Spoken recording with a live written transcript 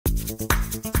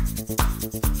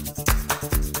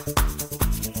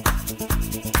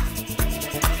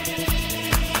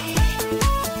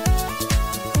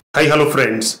Hi, hello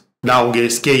friends. நான் உங்க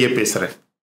SKA பேசுறேன்.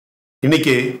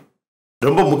 இன்னைக்கு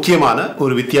ரொம்ப முக்கியமான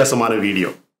ஒரு வித்தியாசமான வீடியோ.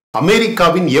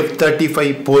 அமெரிக்காவின்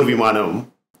F-35 போர் விமானம்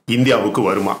இந்தியாவுக்கு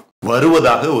வருமா?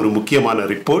 வருவதாக ஒரு முக்கியமான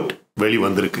ரிப்போர்ட்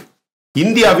வெளிவந்திருக்கு.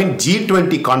 இந்தியாவின்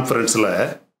G20 கான்ஃபரன்ஸ்ல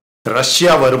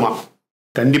ரஷ்யா வருமா?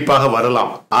 கண்டிப்பாக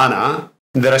வரலாம். ஆனா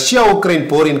இந்த ரஷ்யா உக்ரைன்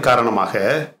போரின் காரணமாக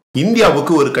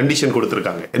இந்தியாவுக்கு ஒரு கண்டிஷன்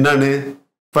கொடுத்திருக்காங்க. என்னன்னு?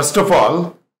 First of all,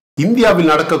 இந்தியாவில்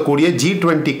நடக்கக்கூடிய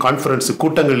G20 கான்ஃபரன்ஸ்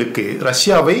கூட்டங்களுக்கு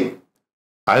ரஷ்யாவை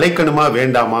அழைக்கணுமா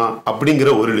வேண்டாமா அப்படிங்கிற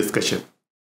ஒரு டிஸ்கஷன்.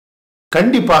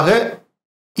 கண்டிப்பாக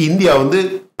இந்தியா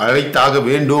அழைத்தாக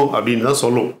வேண்டும் அப்படின்னு தான்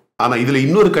சொல்லும். ஆனா இதுல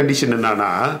இன்னொரு கண்டிஷன் என்னன்னா,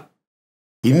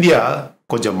 இந்தியா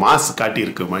கொஞ்சம் மாஸ்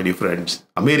காட்டியிருக்கு மை டியர் ஃப்ரெண்ட்ஸ்.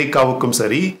 அமெரிக்காவுக்கும்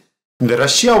சரி, இந்த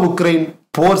ரஷ்யா உக்ரைன்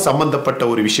போர் சம்பந்தப்பட்ட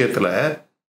ஒரு விஷயத்துல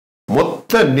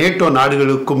மொத்த நேட்டோ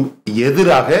நாடுகளுக்கும்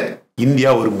எதிராக இந்தியா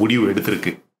ஒரு முடிவு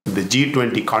எடுத்திருக்கு. இந்த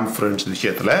G20 கான்ஃபரன்ஸ்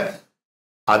விஷயத்துல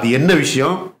அது என்ன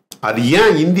விஷயம், அது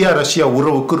ஏன் இந்தியா ரஷ்யா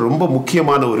உறவுக்கு ரொம்ப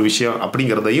முக்கியமான ஒரு விஷயம்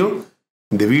அப்படிங்கிறதையும்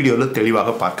இந்த வீடியோல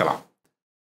தெளிவாக பார்க்கலாம்.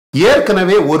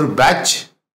 ஏற்கனவே ஒரு பேட்ச்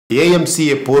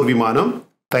AMCA போர் விமானம்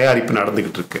தயாரிப்பு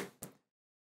நடந்துகிட்டு இருக்கு.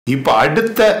 இப்ப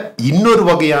அடுத்த இன்னொரு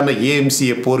வகையான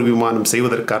AMCA போர் விமானம்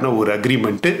செய்வதற்கான ஒரு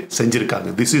அக்ரிமெண்ட்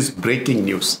செஞ்சிருக்காங்க. This is breaking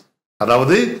news.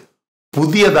 அதாவது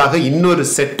புதியதாக இன்னொரு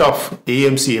செட் ஆஃப்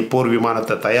AMCA போர்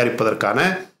விமானத்தை தயாரிப்பதற்கான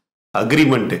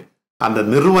அக்ரிமெண்ட். அந்த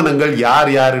நிறுவனங்கள் யார்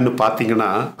யாருன்னு பாத்தீங்கன்னா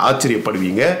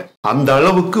ஆச்சரியப்படுவீங்க. அந்த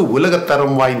அளவுக்கு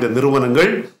உலகத்தரம் வாய்ந்த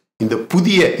நிறுவனங்கள் இந்த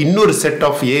புதிய இன்னொரு set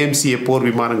of AMCA bore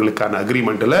விமானங்களுக்கான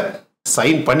அக்ரிமெண்ட்ல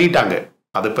sign பண்ணிட்டாங்க.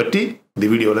 அதை பற்றி இந்த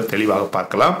வீடியோல தெளிவாக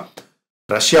பார்க்கலாம்.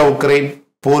 ரஷ்யா உக்ரைன்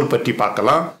போர் பற்றி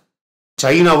பார்க்கலாம்.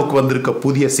 சைனாவுக்கு வந்திருக்க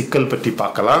புதிய சிக்கல் பற்றி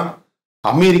பார்க்கலாம்.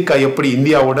 அமெரிக்கா எப்படி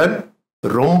இந்தியாவுடன்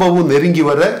ரொம்பவும் நெருங்கி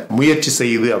வர முயற்சி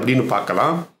செய்யுது அப்படின்னு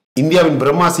பார்க்கலாம். இந்தியாவின்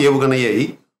பிரம்மாஸ் ஏவுகணையை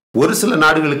ஒரு சில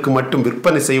நாடுகளுக்கு மட்டும்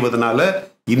விற்பனை செய்வதனால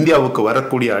இந்தியாவுக்கு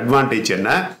வரக்கூடிய அட்வான்டேஜ் என்ன,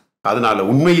 அதனால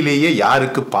உண்மையிலேயே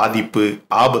யாருக்கு பாதிப்பு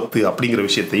ஆபத்து அப்படிங்கிற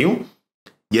விஷயத்தையும்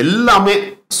எல்லாமே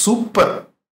சூப்பர்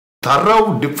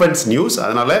தரவு டிஃபென்ஸ் நியூஸ்.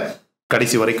 அதனால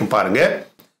கடைசி வரைக்கும் பாருங்க.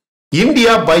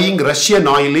 India buying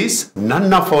Russian oil is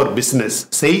none of our business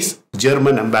chase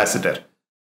German ambassador.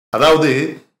 அதாவது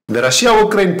இந்த ரஷ்யா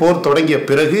உக்ரைன் போர் தொடங்கிய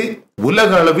பிறகு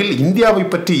உலக அளவில் இந்தியாவை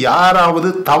பற்றி யாராவது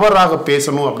தவறாக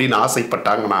பேசணும் அப்படின்னு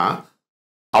ஆசைப்பட்டாங்கன்னா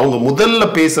அவங்க முதல்ல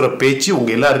பேசுற பேச்சு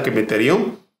உங்க எல்லாருக்குமே தெரியும்.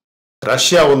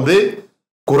 ரஷ்யா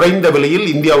குறைந்த விலையில்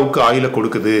இந்தியாவுக்கு ஆயில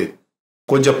கொடுக்குது,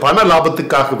 கொஞ்சம் பண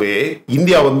லாபத்துக்காகவே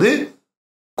இந்தியா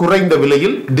குறைந்த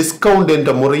விலையில் டிஸ்கவுண்ட்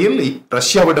என்ற முறையில்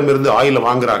ரஷ்யாவிடமிருந்து ஆயில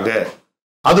வாங்குறாங்க.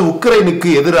 அது உக்ரைனுக்கு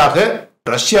எதிராக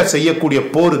ரஷ்யா செய்யக்கூடிய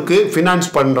போருக்கு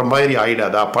பினான்ஸ் பண்ற மாதிரி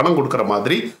ஆயிடாதா, பணம் கொடுக்கற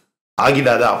மாதிரி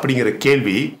ஆகிடாதா அப்படிங்கிற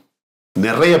கேள்வி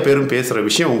நிறைய பேரும் பேசுற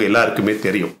விஷயம் உங்க எல்லாருக்குமே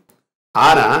தெரியும்.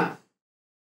 ஆனா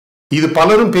இது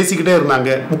பலரும் பேசிக்கிட்டே இருந்தாங்க.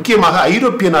 முக்கியமாக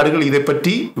ஐரோப்பிய நாடுகள் இதை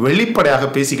பற்றி வெளிப்படையாக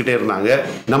பேசிக்கிட்டே இருந்தாங்க.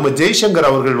 நம்ம ஜெய்சங்கர்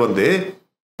அவர்கள்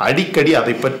அடிக்கடி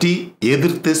அதை பற்றி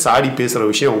எதிர்த்து சாடி பேசுற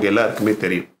விஷயம் உங்க எல்லாருக்குமே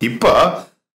தெரியும். இப்ப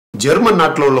ஜெர்மன்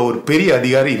நாட்டில் உள்ள ஒரு பெரிய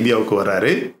அதிகாரி இந்தியாவுக்கு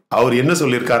வர்றாரு. அவர் என்ன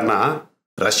சொல்லியிருக்காருன்னா,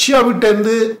 ரஷ்யாவிட்ட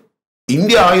இருந்து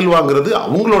இந்தியா ஆயில் வாங்குறது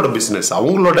அவங்களோட பிசினஸ்,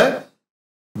 அவங்களோட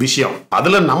விஷயம்,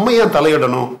 அதுல நம்ம ஏன்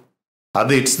தலையிடணும்?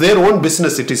 அது it's their own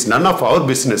business, it is none of our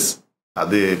business.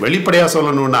 அது வெளிப்படையா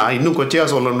சொல்லணும்னா, இன்னும் கொச்சையா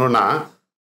சொல்லணும்னா,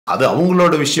 அது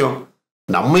அவங்களோட விஷயம்,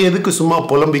 நம்ம எதுக்கு சும்மா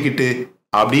புலம்பிக்கிட்டு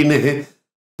அப்படின்னு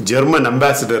ஜெர்மன்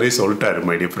அம்பாசிடரே சொல்லிட்டாரு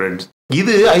மை டியர் ஃப்ரெண்ட்ஸ்.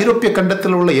 இது ஐரோப்பிய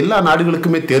கண்டத்தில் உள்ள எல்லா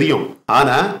நாடுகளுக்குமே தெரியும்.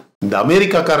 ஆனா இந்த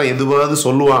அமெரிக்காக்காரன் எதுவாவது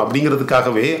சொல்லுவான்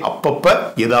அப்படிங்கிறதுக்காகவே அப்பப்ப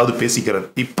ஏதாவது பேசிக்கிறது.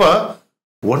 இப்ப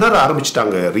உணர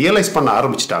ஆரம்பிச்சுட்டாங்க, ரியலைஸ் பண்ண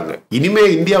ஆரம்பிச்சுட்டாங்க. இனிமே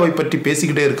இந்தியாவை பற்றி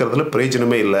பேசிக்கிட்டே இருக்கிறதுல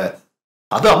பிரயோஜனமே இல்லை.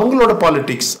 அது அவங்களோட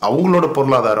பாலிடிக்ஸ், அவங்களோட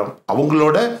பொருளாதாரம்,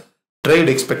 அவங்களோட ட்ரேட்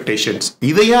எக்ஸ்பெக்டேஷன்ஸ்.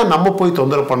 இதையா நம்ம போய்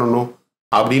தொந்தரவு பண்ணணும்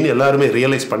அப்படின்னு எல்லாருமே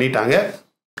ரியலைஸ் பண்ணிட்டாங்க,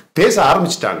 பேச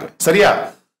ஆரம்பிச்சுட்டாங்க. சரியா?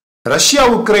 Russia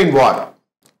Ukraine war,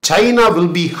 China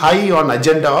will be high on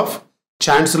agenda of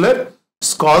chancellor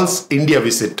Scholz India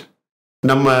visit.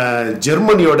 நம்ம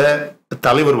ஜெர்மனியோட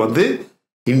தலைவர்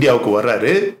இந்தியாவுக்கு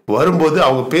வர்றாரு. வரும்போது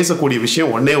அவங்க பேசக்கூடிய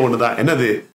விஷயம் ஒன்னே ஒண்ணுதான். என்னது?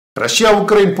 ரஷ்யா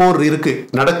உக்ரைன் போர்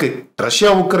நடக்கு. ரஷ்யா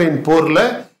உக்ரைன் போர்ல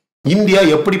இந்தியா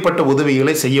எப்படிப்பட்ட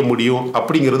உதவிகளை செய்ய முடியும்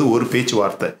அப்படிங்கிறது ஒரு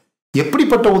பேச்சுவார்த்தை.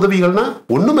 எப்படிப்பட்ட உதவிகள்னா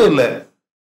ஒண்ணுமே இல்லை.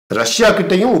 ரஷ்யா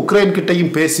கிட்டையும் உக்ரைன்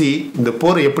கிட்டையும் பேசி இந்த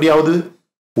போரை எப்படியாவது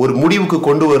ஒரு முடிவுக்கு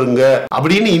கொண்டு வருங்க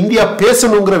அப்படின்னு இந்தியா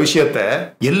பேசணுங்கிற விஷயத்த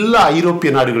எல்லா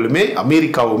ஐரோப்பிய நாடுகளுமே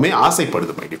அமெரிக்காவுமே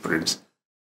ஆசைப்படுது மை டியர் ஃப்ரெண்ட்ஸ்.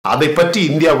 அதை பற்றி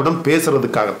இந்தியாவுடன்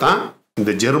பேசுறதுக்காகத்தான்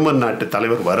இந்த ஜெர்மன் நாட்டு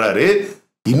தலைவர் வர்றாரு.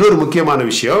 இன்னொரு முக்கியமான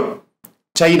விஷயம்,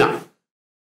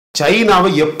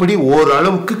 சைனாவை எப்படி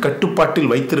ஓரளவுக்கு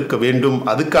கட்டுப்பாட்டில் வைத்திருக்க வேண்டும்,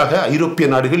 அதுக்காக ஐரோப்பிய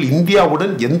நாடுகள்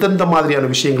இந்தியாவுடன் எந்தெந்த மாதிரியான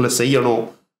விஷயங்களை செய்யணும்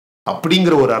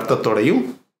அப்படிங்கிற ஒரு அர்த்தத்தோடையும்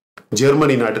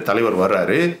ஜெர்மனி நாட்டு தலைவர்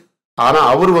வர்றாரு. ஆனா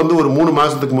அவர் வந்து ஒரு 3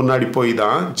 மாசத்துக்கு முன்னாடி போய்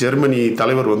தான் ஜெர்மனி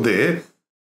தலைவர் வந்து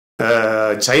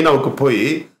சைனாவுக்கு போய்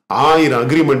 1000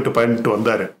 அக்ரிமெண்ட் பண்ணிட்டு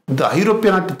வந்தாரு. இந்த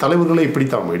ஐரோப்பிய நாட்டு தலைவர்களே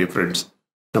இப்படித்தான் மை டியர் ஃப்ரெண்ட்ஸ்.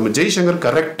 நம்ம ஜெய்சங்கர்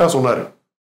கரெக்டா சொன்னாரு,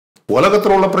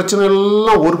 உலகத்துல உள்ள பிரச்சனை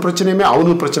எல்லாம் ஒரு பிரச்சனையுமே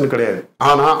அவனுக்கு பிரச்சனை கிடையாது,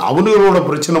 ஆனா அவங்களோட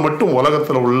பிரச்சனை மட்டும்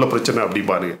உலகத்துல உள்ள பிரச்சனை அப்படி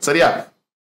பாருங்க. சரியா?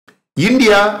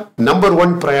 India number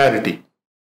 1 priority.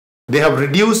 They have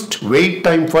reduced wait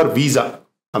time for visa.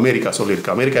 America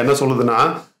சொல்லியிருக்கு. அமெரிக்கா என்ன சொல்லுதுன்னா,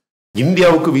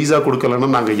 இந்தியாவுக்கு விசா கொடுக்கலன்னா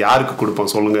நாங்க யாருக்கு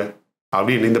கொடுப்போம் சொல்லுங்க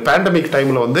அப்படின்னு. இந்த பேண்டமிக்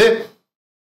டைம்ல வந்து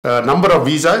number of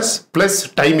visas plus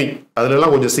timing அதுல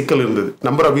எல்லாம் கொஞ்சம் சிக்கல் இருந்தது.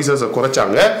 நம்பர் ஆஃப் விசாஸை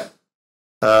குறைச்சாங்க,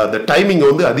 டைமிங்கை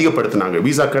வந்து அதிகப்படுத்தினாங்க,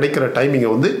 விசா கிடைக்கிற டைமிங்கை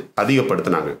வந்து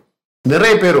அதிகப்படுத்தினாங்க.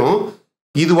 நிறைய பேரும்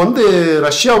இது வந்து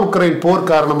ரஷ்யா உக்ரைன் போர்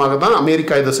காரணமாக தான்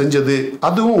அமெரிக்கா இதை செஞ்சது,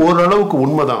 அதுவும் ஓரளவுக்கு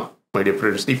உண்மைதான் மை டியர்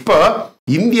ஃப்ரெண்ட்ஸ். இப்போ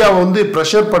இந்தியா வந்து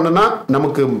ப்ரெஷர் பண்ணுனா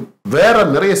நமக்கு வேற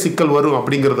நிறைய சிக்கல் வரும்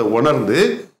அப்படிங்கிறத உணர்ந்து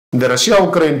இந்த ரஷ்யா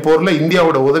உக்ரைன் போர்ல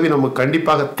இந்தியாவோட உதவி நமக்கு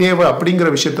கண்டிப்பாக தேவை அப்படிங்கிற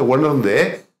விஷயத்தை உணர்ந்து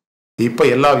இப்ப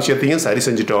எல்லா விஷயத்தையும் சரி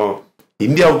செஞ்சிட்டோம்.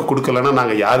 இந்தியாவுக்கு கொடுக்கலன்னா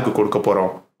நாங்க யாருக்கு கொடுக்க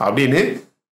போறோம் அப்படின்னு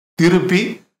திருப்பி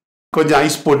கொஞ்சம்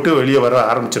ஐஸ் போட்டு வெளியே வர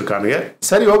ஆரம்பிச்சிருக்கானுங்க.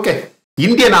 சரி, okay.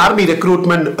 Indian army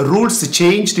recruitment rules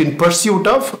changed in pursuit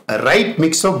of right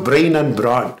mix of brain and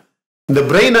பிரான். இந்த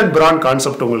பிரெயின் அண்ட் பிரான்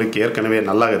கான்செப்ட் உங்களுக்கு ஏற்கனவே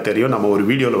நல்லா தெரியும், நம்ம ஒரு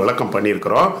வீடியோல விளக்கம்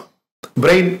பண்ணியிருக்கிறோம்.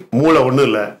 பிரெயின் மூளை ஒன்றும்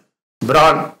இல்லை,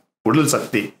 பிரான் உடல்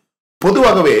சக்தி.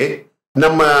 பொதுவாகவே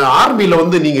நம்ம ஆர்மியில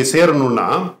வந்து நீங்க சேரணும்னா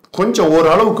கொஞ்சம்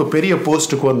ஓரளவுக்கு பெரிய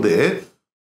போஸ்ட்டுக்கு வந்து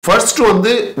ஃபர்ஸ்ட்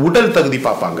வந்து உடல் தகுதி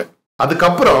பார்ப்பாங்க.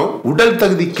 அதுக்கப்புறம் உடல்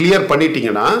தகுதி கிளியர்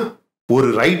பண்ணிட்டீங்கன்னா ஒரு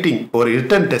ரைட்டிங் ஒரு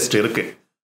ரிட்டன் டெஸ்ட் இருக்கு.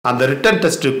 அந்த ரிட்டன்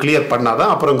டெஸ்ட் கிளியர்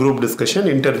பண்ணாதான் அப்புறம் குரூப் டிஸ்கஷன்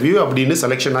இன்டர்வியூ அப்படின்னு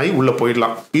செலெக்ஷன் ஆகி உள்ள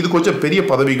போயிடலாம். இது கொஞ்சம் பெரிய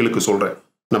பதவிகளுக்கு சொல்றேன்.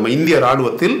 நம்ம இந்திய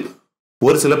ராணுவத்தில்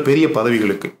ஒரு சில பெரிய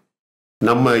பதவிகளுக்கு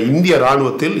நம்ம இந்திய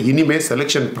ராணுவத்தில் இனிமே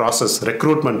செலெக்ஷன் ப்ராசஸ்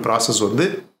ரெக்ரூட்மெண்ட் ப்ராசஸ் வந்து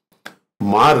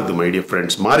மாறுது மை டியர்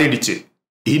ஃப்ரெண்ட்ஸ். மாறிடுச்சு.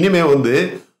 இனிமே வந்து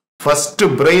ஃபர்ஸ்ட்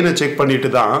பிரெயினை செக் பண்ணிட்டு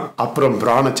தான் அப்புறம்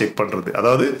பிரானை செக் பண்றது.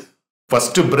 அதாவது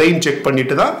ஃபர்ஸ்ட் பிரெயின் செக்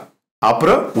பண்ணிட்டு தான்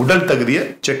அப்புறம் உடல் தகுதியை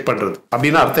செக் பண்றது.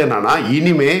 அப்படின்னு அர்த்தம் என்னன்னா,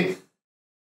 இனிமே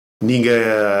நீங்க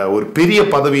ஒரு பெரிய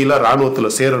பதவியில ராணுவத்துல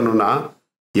சேரணும்னா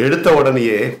எடுத்த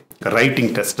உடனேயே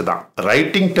ரைட்டிங் டெஸ்ட் தான்.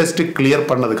 ரைட்டிங் டெஸ்ட் கிளியர்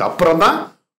பண்ணதுக்கு அப்புறம் தான்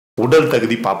உடல்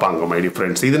தகுதி பார்ப்பாங்க மை டியர்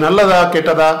ஃப்ரெண்ட்ஸ். இது நல்லதா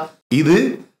கெட்டதா? இது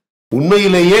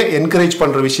உண்மையிலேயே என்கரேஜ்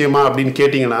பண்ற விஷயமா அப்படின்னு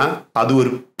கேட்டீங்கன்னா அது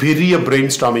ஒரு பெரிய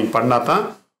பிரெயின் ஸ்டார்மிங் பண்ணா தான்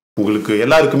உங்களுக்கு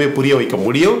எல்லாருக்குமே புரிய வைக்க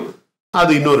முடியும்.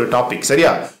 அது இன்னொரு டாபிக்.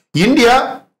 சரியா? India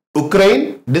Ukraine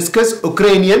discuss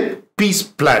Ukrainian piece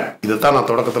plan. இதைத்தான் நான்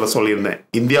தொடக்கத்தில் சொல்லியிருந்தேன்.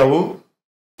 இந்தியாவும்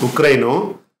உக்ரைனும்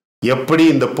எப்படி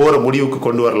இந்த போரை முடிவுக்கு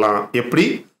கொண்டு வரலாம், எப்படி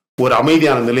ஒரு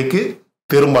அமைதியான நிலைக்கு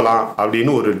திரும்பலாம்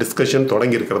அப்படின்னு ஒரு டிஸ்கஷன்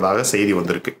தொடங்கி இருக்கிறதாக செய்தி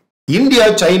வந்திருக்கு. India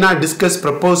China discuss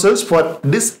proposals for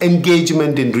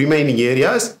disengagement in remaining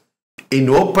areas in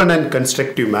open and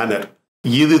constructive manner.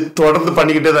 இது தொடர்ந்து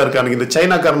பண்ணிக்கிட்டே தான் இருக்காங்க. இந்த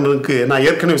சைனாக்காரனுக்கு நான்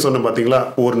ஏற்கனவே சொன்னேன் பாத்தீங்களா,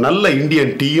 ஒரு நல்ல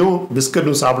இந்தியன் டீயும்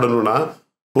பிஸ்கட்டும் சாப்பிடணும்னா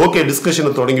ஓகே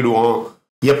டிஸ்கஷனை தொடங்கிடுவோம்,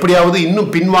 எப்படியாவது இன்னும்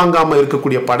பின்வாங்காம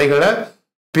இருக்கக்கூடிய படைகளை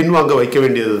பின்வாங்க வைக்க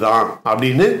வேண்டியதுதான்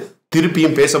அப்படின்னு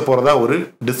திருப்பியும் பேச போறதா ஒரு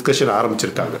டிஸ்கஷன்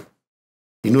ஆரம்பிச்சிருக்காங்க.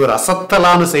 இன்னொரு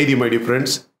அசத்தலான செய்தி மை டியர்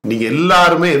ஃப்ரெண்ட்ஸ், நீங்க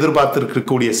எல்லாருமே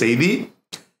எதிர்பார்த்திருக்கக்கூடிய செய்தி.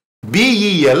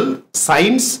 BEL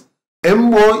signs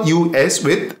MOUS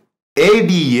with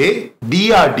ADA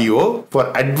DRDO for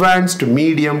Advanced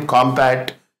Medium Combat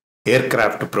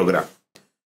Aircraft Program.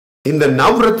 இந்த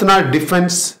நவ்ரத்னா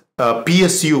defence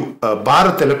PSU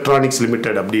Bharat electronics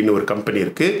limited அப்படின்னு ஒரு கம்பெனி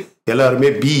இருக்கு. எல்லாருமே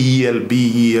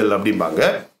BEL அப்படிம்பாங்க,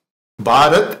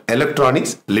 பாரத்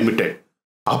எலக்ட்ரானிக்ஸ் லிமிடெட்.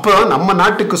 அப்புறம் நம்ம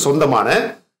நாட்டுக்கு சொந்தமான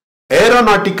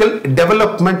ஏரோநாட்டிக்கல்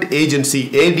டெவலப்மெண்ட் ஏஜென்சி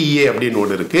ADA அப்படின்னு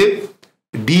ஒன்று இருக்கு,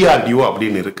 DRDO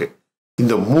அப்படின்னு இருக்கு.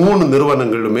 இந்த 3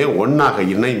 நிறுவனங்களுமே ஒன்னாக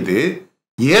இணைந்து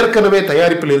ஏற்கனவே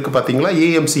தயாரிப்பில் இருக்கு பாத்தீங்களா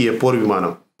AMCA போர்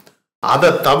விமானம். அதை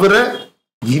தவிர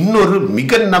இன்னொரு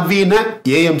மிக நவீன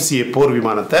AMCA போர்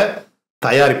விமானத்தை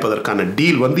தயாரிப்பதற்கான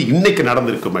டீல் வந்து இன்னைக்கு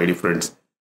நடந்திருக்கு மை டியர் ஃப்ரெண்ட்ஸ்.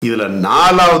 இதுல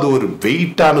 4வது ஒரு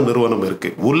வெயிட்டான நிறுவனம் இருக்கு.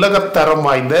 உலகத்தரம்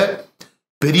வாய்ந்த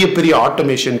பெரிய பெரிய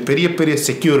ஆட்டோமேஷன், பெரிய பெரிய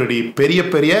செக்யூரிட்டி, பெரிய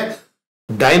பெரிய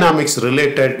டைனாமிக்ஸ்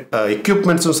ரிலேட்டட்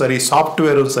எக்யூப்மெண்ட்ஸும் சரி,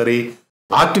 சாஃப்ட்வேரும் சரி,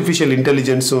 ஆர்டிஃபிஷியல்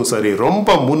இன்டெலிஜென்ஸும் சரி,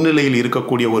 ரொம்ப முன்னிலையில்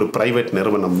இருக்கக்கூடிய ஒரு பிரைவேட்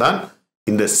நிறுவனம் தான்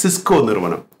இந்த சிஸ்கோ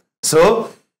நிறுவனம். So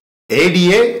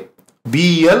ADA,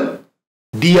 BEL,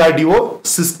 DRDO,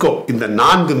 Cisco இந்த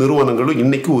 4 நிறுவனங்களும்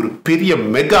இன்னைக்கு ஒரு பெரிய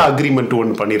மெகா அக்ரிமெண்ட்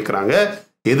ஒன்று பண்ணியிருக்கிறாங்க.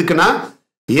 எதுக்குன்னா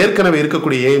ஏற்கனவே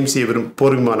இருக்கக்கூடிய AMCA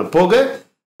போர் விமானம் போக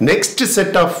நெக்ஸ்ட்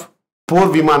செட் ஆஃப்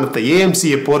போர் விமானத்தை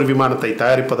AMCA போர் விமானத்தை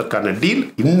தயாரிப்பதற்கான டீல்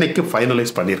இன்னைக்கு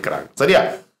ஃபைனலைஸ் பண்ணியிருக்கிறாங்க. சரியா?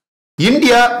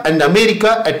 India and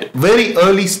America at very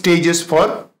early stages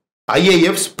for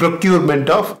IAF's procurement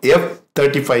of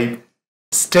F-35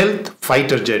 stealth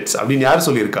fighter jets அப்படின்னு யார்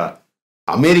சொல்லியிருக்கா?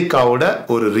 அமெரிக்காவோட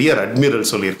ஒரு ரியர்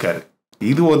அட்மிரல் சொல்லியிருக்காரு.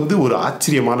 இது வந்து ஒரு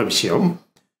ஆச்சரியமான விஷயம்.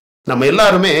 நம்ம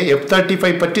எல்லாருமே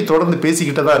F-35 பற்றி தொடர்ந்து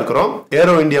பேசிக்கிட்டு தான் இருக்கிறோம்.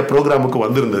 ஏரோ இந்தியா ப்ரோக்ராமுக்கு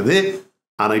வந்திருந்தது.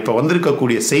 ஆனால் இப்போ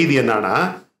வந்திருக்கக்கூடிய செய்தி என்னன்னா,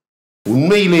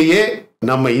 உண்மையிலேயே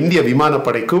நம்ம இந்திய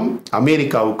விமானப்படைக்கும்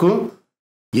அமெரிக்காவுக்கும்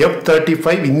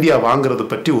F-35 இந்தியா வாங்குறது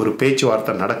பற்றி ஒரு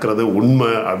பேச்சுவார்த்தை நடக்கிறது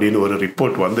உண்மை அப்படின்னு ஒரு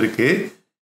ரிப்போர்ட் வந்திருக்கு.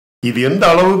 இது எந்த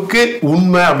அளவுக்கு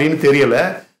உண்மை அப்படின்னு தெரியல.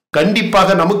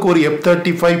 கண்டிப்பாக நமக்கு ஒரு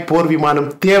F-35 போர் விமானம்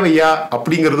தேவையா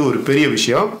அப்படிங்கிறது ஒரு பெரிய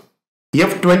விஷயம்.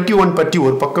 F-21 பற்றி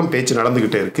ஒரு பக்கம் பேச்சு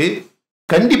நடந்துகிட்டே இருக்கு.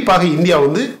 கண்டிப்பாக இந்தியா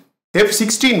வந்து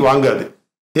F-16 வாங்காது.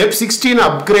 F-16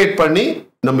 அப்கிரேட் பண்ணி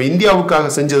நம்ம இந்தியாவுக்காக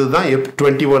செஞ்சது தான்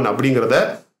F-21 அப்படிங்கிறத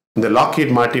இந்த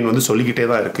லாக்ஹீட் மார்டின் வந்து சொல்லிக்கிட்டே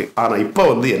தான் இருக்கு. ஆனா இப்போ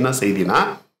வந்து என்ன செய்தினா,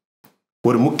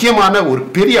 ஒரு முக்கியமான ஒரு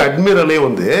பெரிய அட்மிரலே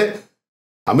வந்து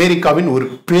அமெரிக்காவின் ஒரு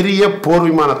பெரிய போர்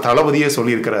விமான தளபதியே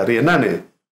சொல்லியிருக்கிறாரு. என்னன்னு,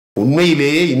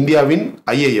 உண்மையிலேயே இந்தியாவின்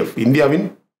IAF இந்தியாவின்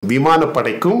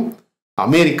விமானப்படைக்கும்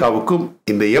அமெரிக்காவுக்கும்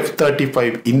இந்த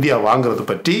F-35 இந்தியா வாங்குறது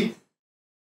பற்றி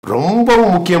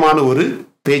ரொம்பவும் முக்கியமான ஒரு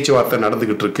பேச்சுவார்த்தை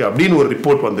நடந்துகிட்டு இருக்கு அப்படின்னு ஒரு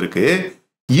ரிப்போர்ட் வந்திருக்கு.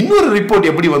 இன்னொரு ரிப்போர்ட்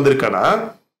எப்படி வந்திருக்கனா,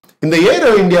 இந்த ஏரோ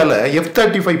இந்தியால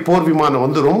F-35 போர் விமானம்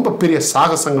வந்து ரொம்ப பெரிய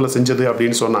சாகசங்களை செஞ்சது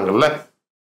அப்படின்னு சொன்னாங்கல்ல,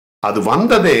 அது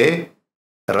வந்ததே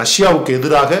ரஷ்யாவுக்கு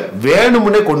எதிராக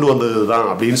வேணும்னே கொண்டு வந்ததுதான்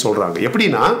அப்படின்னு சொல்றாங்க.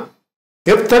 எப்படின்னா,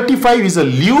 F-35 is a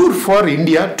lure for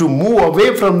India to move away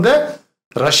from the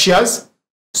Russia's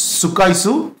SCHOLZ'S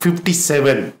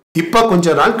SU-57. இப்ப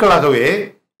கொஞ்ச நாட்களாகவே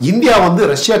இந்தியா வந்து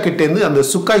ரஷ்யா கிட்ட இருந்து அந்த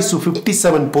SCHOLZ'S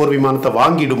SU-57 போர் விமானத்தை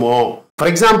வாங்கிடுமோ.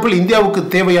 ஃபார் எக்ஸாம்பிள், இந்தியாவுக்கு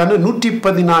தேவையான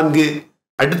 114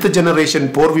 அடுத்த ஜெனரேஷன்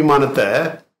போர் விமானத்தை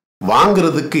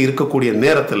வாங்குறதுக்கு இருக்கக்கூடிய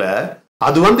நேரத்துல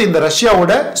அது வந்து இந்த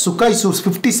ரஷ்யாவோட SCHOLZ'S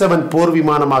SU-57 போர்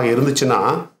விமானமாக இருந்துச்சுன்னா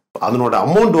அதனோட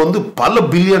அமௌண்ட் வந்து பல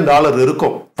பில்லியன் டாலர்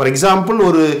இருக்கும். ஃபார் எக்ஸாம்பிள்,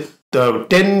 ஒரு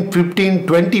 10, 15,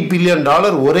 20 பில்லியன்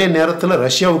டாலர் ஒரே நேரத்தில்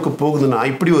ரஷ்யாவுக்கு போகுதுன்னா,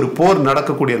 இப்படி ஒரு போர்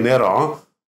நடக்கக்கூடிய நேரம்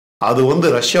அது வந்து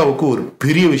ரஷ்யாவுக்கு ஒரு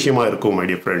பெரிய விஷயமா இருக்கும். மை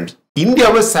டியர் ஃப்ரெண்ட்ஸ்,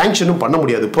 இந்தியாவை சாங்ஷனும் பண்ண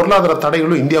முடியாது, பொருளாதார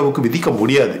தடைகளும் இந்தியாவுக்கு விதிக்க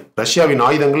முடியாது. ரஷ்யாவின்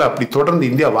ஆயுதங்களை அப்படி தொடர்ந்து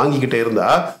இந்தியா வாங்கிக்கிட்டே இருந்தா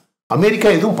அமெரிக்கா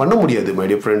எதுவும் பண்ண முடியாது. மை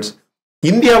டியர் ஃப்ரெண்ட்ஸ்,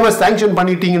 இந்தியாவை சாங்ஷன்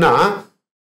பண்ணிட்டீங்கன்னா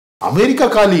அமெரிக்கா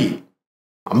காலி.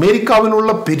 அமெரிக்காவில்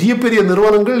உள்ள பெரிய பெரிய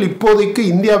நிறுவனங்கள் இப்போதைக்கு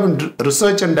இந்தியாவின்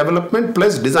research and development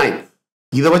plus design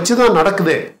இதை வச்சுதான்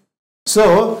நடக்குது. ஸோ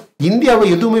இந்தியாவை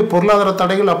எதுவுமே பொருளாதார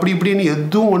தடைகள் அப்படி இப்படின்னு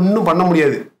எதுவும் ஒன்றும் பண்ண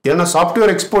முடியாது. ஏன்னா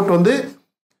சாஃப்ட்வேர் எக்ஸ்போர்ட் வந்து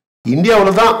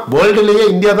இந்தியாவில் தான், வேர்ல்டுலேயே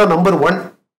இந்தியா தான் நம்பர் 1.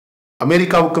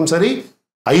 அமெரிக்காவுக்கும் சரி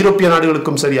ஐரோப்பிய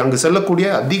நாடுகளுக்கும் சரி அங்கு செல்லக்கூடிய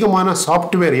அதிகமான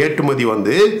சாஃப்ட்வேர் ஏற்றுமதி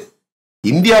வந்து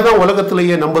இந்தியா தான்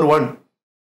உலகத்திலேயே நம்பர் 1.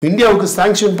 இந்தியாவுக்கு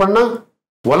சாங்ஷன் பண்ணா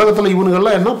உலகத்தில்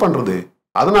இவனுங்கெல்லாம் என்ன பண்றது?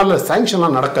 அதனால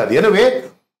சாங்ஷன்லாம் நடக்காது. எனவே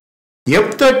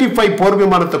F-35 போர்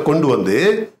விமானத்தை கொண்டு வந்து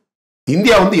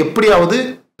இந்தியா வந்து எப்படியாவது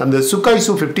அந்த SCHOLZ'S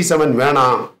SU-57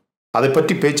 வேணாம், அதை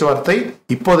பற்றி பேச்சுவார்த்தை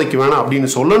இப்போதைக்கு வேணாம் அப்படின்னு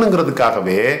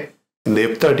சொல்லணுங்கிறதுக்காகவே இந்த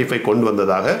F-35 கொண்டு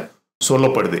வந்ததாக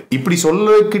சொல்லப்படுது. இப்படி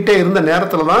சொல்லிக்கிட்டே இருந்த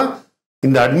நேரத்தில் தான்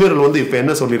இந்த அட்மிரல் வந்து இப்போ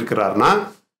என்ன சொல்லியிருக்கிறாருன்னா,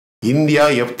 இந்தியா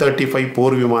F-35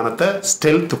 போர் விமானத்தை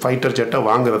ஸ்டெல்த் ஃபைட்டர் ஜெட்டை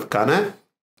வாங்குறதுக்கான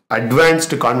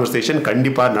அட்வான்ஸ்டு கான்வர்சேஷன்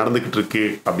கண்டிப்பா நடந்துகிட்டு இருக்கு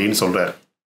அப்படின்னு சொல்றாரு.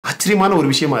 ஆச்சரியமான ஒரு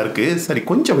விஷயமா இருக்கு. சரி,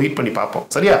 கொஞ்சம் வெயிட் பண்ணி பார்ப்போம்.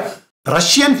 சரியா?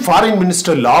 Russian foreign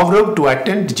minister Lavrov to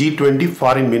attend G20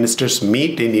 foreign ministers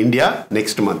meet in India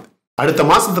next month. அடுத்த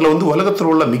மாசத்துல வந்து உலகத்தில்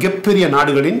உள்ள மிகப்பெரிய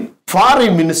நாடுகளின்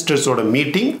foreign மினிஸ்டர்ஸோட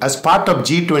meeting as part of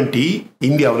G20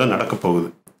 இந்தியாவில் நடக்க போகுது.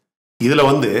 இதுல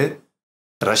வந்து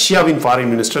ரஷ்யாவின்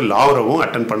ஃபாரின் மினிஸ்டர் லாவ்ரோவும்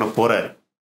அட்டன் பண்ண போறாரு.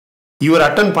 இவர்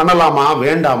அட்டன் பண்ணலாமா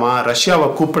வேண்டாமா, ரஷ்யாவை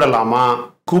கூப்பிடலாமா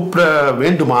கூப்பிட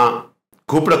வேண்டுமா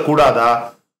கூப்பிடக்கூடாதா,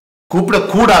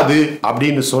 கூப்பிடக்கூடாது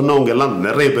அப்படின்னு சொன்னவங்க எல்லாம்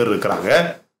நிறைய பேர் இருக்கிறாங்க.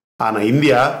 ஆனா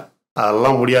இந்தியா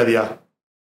அதெல்லாம் முடியாதியா,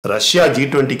 ரஷ்யா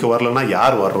G20க்கு வரலன்னா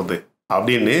யார் வர்றது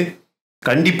அப்படின்னு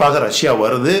கண்டிப்பாக ரஷ்யா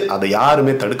வருது, அதை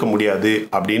யாருமே தடுக்க முடியாது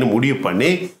அப்படின்னு முடிவு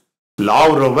பண்ணி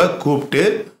லாவ்ரோவை கூப்பிட்டு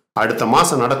அடுத்த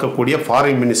மாசம் நடக்கக்கூடிய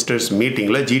ஃபாரின் மினிஸ்டர்ஸ்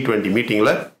மீட்டிங்ல G20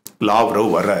 மீட்டிங்ல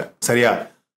லாவ்ரோவ் வர்றார். சரியா?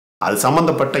 அது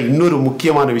சம்பந்தப்பட்ட இன்னொரு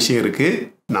முக்கியமான விஷயம் இருக்கு,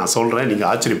 நான் சொல்றேன், நீங்க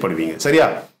ஆச்சரியப்படுவீங்க. சரியா?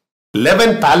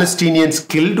 11 Palestinians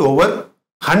killed, over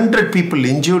 100 people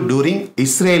injured during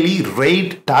Israeli raid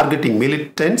targeting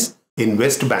militants in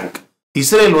West Bank.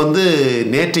 Israel வந்து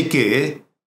நேற்றைக்கு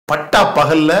பட்டா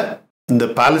பகல்ல இந்த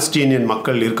பாலஸ்தீனியன்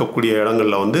மக்கள் இருக்கக்கூடிய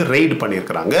இடங்கள்ல வந்து ரெய்டு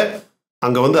பண்ணியிருக்கிறாங்க.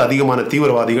 அங்க வந்து அதிகமான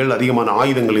தீவிரவாதிகள், அதிகமான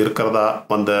ஆயுதங்கள் இருக்கிறதா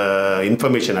வந்த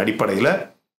இன்ஃபர்மேஷன் அடிப்படையில்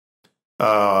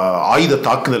ஆயுத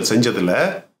தாக்குதல் செஞ்சதுல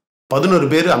 11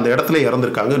 பேர் அந்த இடத்துல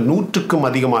இறந்திருக்காங்க. 100க்கும்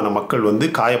அதிகமான மக்கள் வந்து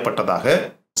காயப்பட்டதாக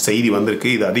செய்தி வந்திருக்கு.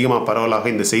 இது அதிகமாக பரவலாக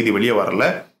இந்த செய்தி வெளியே வரல.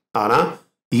 ஆனால்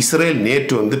இஸ்ரேல்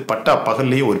நேற்று வந்து பட்டா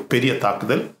பகல்லையே ஒரு பெரிய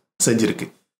தாக்குதல் செஞ்சிருக்கு.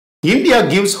 India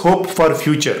gives hope for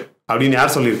future அப்படின்னு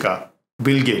யார் சொல்லியிருக்கா?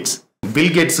 Bill Gates.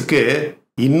 பில் கேட்ஸுக்கு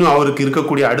இன்னும் அவருக்கு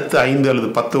இருக்கக்கூடிய அடுத்த 5 அல்லது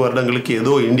 10 வருடங்களுக்கு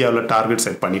ஏதோ இந்தியாவில் டார்கெட்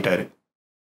செட் பண்ணிட்டாரு.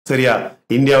 சரியா?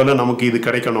 இந்தியாவில் நமக்கு இது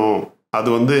கிடைக்கணும், அது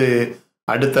வந்து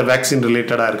அடுத்த வேக்சின்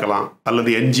ரிலேட்டடாக இருக்கலாம்,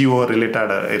 அல்லது NGO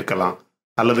ரிலேட்டடாக இருக்கலாம்,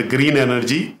 அல்லது கிரீன்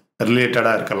எனர்ஜி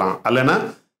ரிலேட்டடாக இருக்கலாம், அல்லனா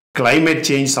கிளைமேட்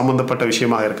சேஞ்ச் சம்மந்தப்பட்ட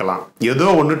விஷயமாக இருக்கலாம். ஏதோ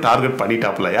ஒன்று டார்கெட்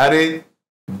பண்ணிட்டாப்புல. யாரு?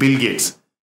 Bill Gates.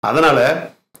 அதனால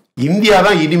இந்தியா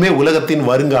தான் இனிமே உலகத்தின்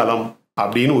வருங்காலம்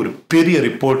அப்படின்னு ஒரு பெரிய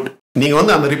ரிப்போர்ட். நீங்க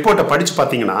வந்து அந்த ரிப்போர்ட்டை படிச்சு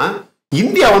பார்த்தீங்கன்னா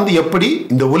இந்தியா வந்து எப்படி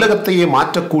இந்த உலகத்தையே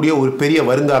மாற்றக்கூடிய ஒரு பெரிய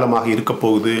வருங்காலமாக இருக்க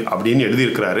போகுது அப்படின்னு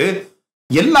எழுதியிருக்கிறாரு.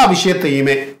 எல்லா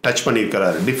விஷயத்தையுமே டச்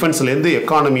பண்ணியிருக்கிறாரு. டிஃபென்ஸ்லேருந்து,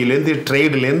 எக்கானமிலேருந்து,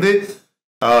 ட்ரேட்லேருந்து,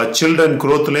 children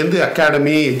குரோத்லேருந்து,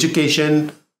 academy, education,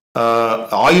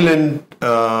 oil and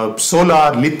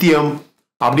solar, lithium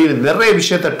அப்படின்னு நிறைய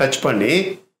விஷயத்தை டச் பண்ணி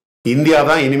இந்தியா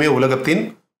தான் இனிமே உலகத்தின்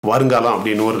வருங்காலம்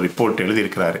அப்படின்னு ஒரு ரிப்போர்ட்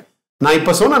எழுதியிருக்கிறாரு. நான்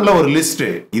இப்போ சொன்ன ஒரு லிஸ்ட்,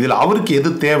 இதில் அவருக்கு எது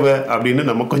தேவை அப்படின்னு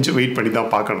நம்ம கொஞ்சம் வெயிட் பண்ணி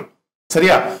தான் பார்க்கணும்.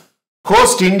 சரியா?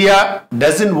 Host India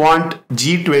doesn't want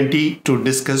G20 to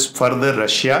discuss further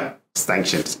Russia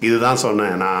sanctions. இதுதான்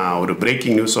சொன்னேன். நான் ஒரு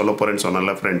பிரேக்கிங் நியூஸ் சொல்ல போறேன்னு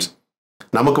சொன்னேன்ல ஃப்ரெண்ட்ஸ்.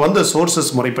 நமக்கு வந்து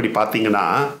சோர்சஸ் முறைப்படி பார்த்தீங்கன்னா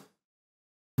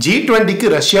G20க்கு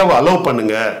ரஷ்யாவை அலோவ்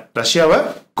பண்ணுங்க, ரஷ்யாவை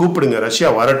கூப்பிடுங்க,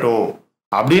 ரஷ்யா வரட்டும்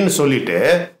அப்படின்னு சொல்லிட்டு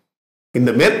இந்த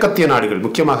மேற்கத்திய நாடுகள்,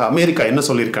 முக்கியமாக அமெரிக்கா என்ன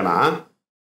சொல்லியிருக்கேன்னா,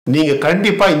 நீங்க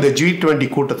கண்டிப்பா இந்த G20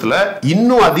 கூட்டத்தில்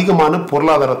இன்னும் அதிகமான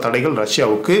பொருளாதார தடைகள்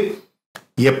ரஷ்யாவுக்கு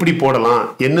எப்படி போடலாம்,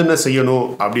 என்னென்ன செய்யணும்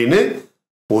அப்படின்னு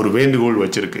ஒரு வேண்டுகோள்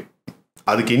வச்சிருக்கு.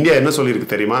 அதுக்கு இந்தியா என்ன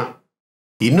சொல்லியிருக்கு தெரியுமா?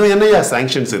 இன்னும் என்னையா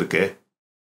சாங்ஷன்ஸ் இருக்கு,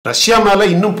 ரஷ்யா மேல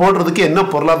இன்னும் போடுறதுக்கு என்ன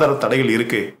பொருளாதார தடைகள்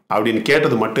இருக்கு அப்படின்னு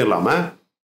கேட்டது மட்டும் இல்லாம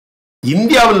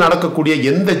இந்தியாவில் நடக்கக்கூடிய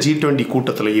எந்த G20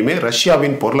 கூட்டத்திலையுமே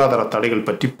ரஷ்யாவின் பொருளாதார தடைகள்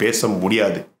பற்றி பேச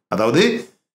முடியாது. அதாவது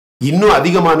இன்னும்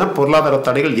அதிகமான பொருளாதார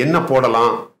தடைகள் என்ன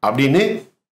போடலாம் அப்படின்னு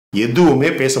எதுவுமே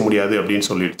பேச முடியாது அப்படின்னு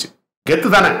சொல்லிடுச்சு. கெத்து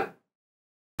தானே?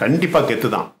 கண்டிப்பா கெத்து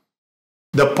தான்.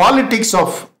 The politics of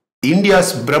India's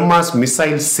BrahMos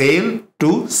missile sale to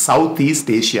Southeast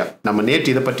Asia. நம்ம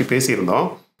நேற்று இதை பற்றி பேசியிருந்தோம்.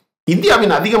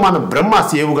 இந்தியாவின் அதிகமான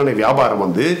பிரம்மாஸ் ஏவுகணை வியாபாரம்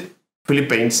வந்து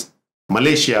பிலிப்பைன்ஸ்,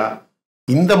 மலேசியா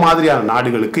இந்த மாதிரியான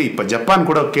நாடுகளுக்கு, இப்ப ஜப்பான்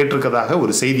கூட கேட்டிருக்கதாக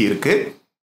ஒரு செய்தி இருக்கு,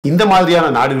 இந்த மாதிரியான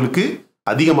நாடுகளுக்கு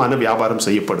அதிகமான வியாபாரம்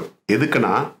செய்யப்படும்.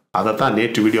 எதுக்குன்னா அதைத்தான்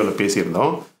நேற்று வீடியோவில்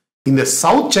பேசியிருந்தோம். இந்த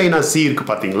சவுத் சைனா சீ இருக்கு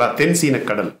பாத்தீங்களா, தென்சீன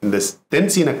கடல். இந்த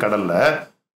தென்சீன கடல்ல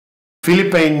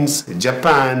பிலிப்பைன்ஸ்,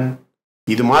 ஜப்பான்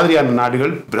இது மாதிரியான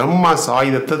நாடுகள் பிரம்மாஸ்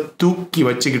ஆயுதத்தை தூக்கி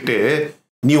வச்சுக்கிட்டு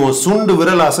நீ உன் சுண்டு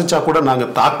விரல் அசைச்சா கூட நாங்க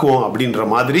தாக்குவோம் அப்படின்ற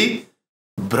மாதிரி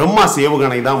பிரம்மாஸ்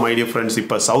ஏவுகணை தான் மை டியர் ஃப்ரெண்ட்ஸ்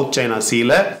இப்ப சவுத் சைனா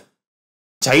சீல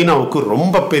சைனாவுக்கு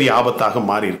ரொம்ப பெரிய ஆபத்தாக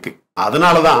மாறி இருக்கு.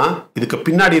 அதனாலதான் இதுக்கு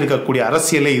பின்னாடி இருக்கக்கூடிய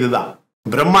அரசியலே இதுதான்.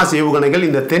 பிரம்மாஸ் ஏவுகணைகள்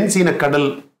இந்த தென்சீன கடல்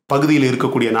பகுதியில்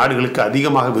இருக்கக்கூடிய நாடுகளுக்கு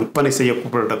அதிகமாக விற்பனை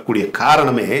செய்யப்படக்கூடிய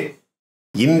காரணமே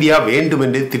இந்தியா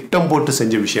வேண்டுமென்றே திட்டம் போட்டு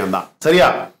செஞ்ச விஷயம்தான். சரியா?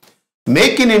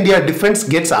 Make in India defence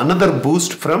gets another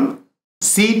boost from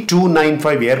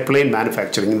C295 airplane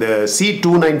manufacturing. இந்த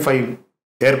C295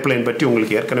 ஏர்பிளைன் பற்றி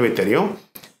உங்களுக்கு ஏற்கனவே தெரியும்.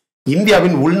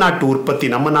 இந்தியாவின் உள்நாட்டு உற்பத்தி,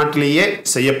 நம்ம நாட்டிலேயே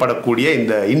செய்யப்படக்கூடிய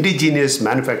இந்த இண்டிஜினியஸ்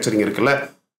மேனுஃபேக்சரிங் இருக்குல்ல,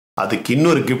 அதுக்கு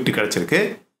இன்னொரு கிஃப்ட் கிடைச்சிருக்கு.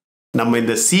 நம்ம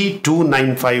இந்த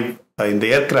C295 இந்த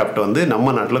ஏர்கிராஃப்ட் வந்து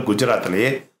நம்ம நாட்டில் குஜராத்லேயே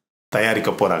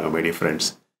தயாரிக்க போறாங்க மை டியர் ஃப்ரெண்ட்ஸ்.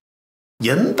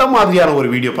 எந்த மாதிரியான ஒரு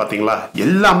வீடியோ பார்த்தீங்களா?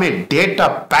 எல்லாமே டேட்டா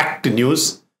பேக்ட் நியூஸ்.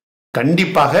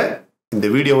 கண்டிப்பாக இந்த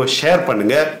வீடியோவை ஷேர்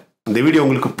பண்ணுங்க. இந்த வீடியோ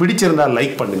உங்களுக்கு பிடிச்சிருந்தா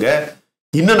லைக் பண்ணுங்க.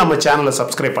 இன்னும் நம்ம சேனலை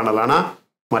சப்ஸ்கிரைப் பண்ணலாம்னா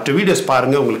மற்ற வீடியோஸ்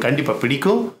பாருங்க, உங்களுக்கு கண்டிப்பா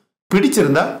பிடிக்கும்.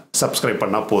 பிடிச்சிருந்தா சப்ஸ்கிரைப்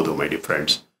பண்ணா போதும் மை டியர்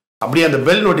ஃப்ரெண்ட்ஸ். அப்படியே அந்த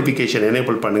பெல் நோட்டிஃபிகேஷன்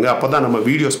எனேபிள் பண்ணுங்க. அப்பதான் நம்ம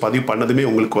வீடியோஸ் பதிவு பண்ணதுமே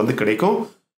உங்களுக்கு வந்து கிடைக்கும்.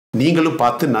 நீங்களும்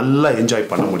பார்த்து நல்லா என்ஜாய்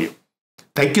பண்ண முடியும்.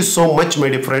 Thank you so much my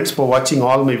dear friends for watching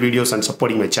all my videos and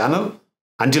supporting my channel.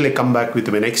 Until I come back with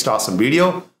my next awesome video,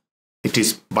 it is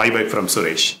bye bye from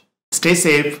Suresh. Stay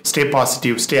safe, stay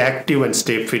positive, stay active and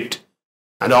stay fit.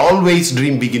 And always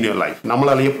dream big in your life.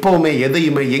 நம்மளால எப்பவுமே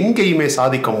எதையுமே எங்கேயுமே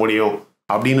சாதிக்க முடியும்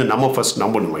அப்படின்னு நம்ம first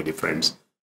நம்பணும் my dear friends.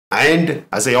 And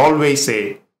as I always say,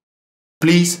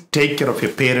 please take care of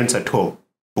your parents at home.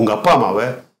 உங்க அப்பா அம்மாவை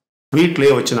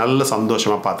வீட்டிலேயே வச்சு நல்ல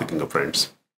சந்தோஷமா பார்த்துக்குங்க friends.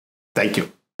 Thank you.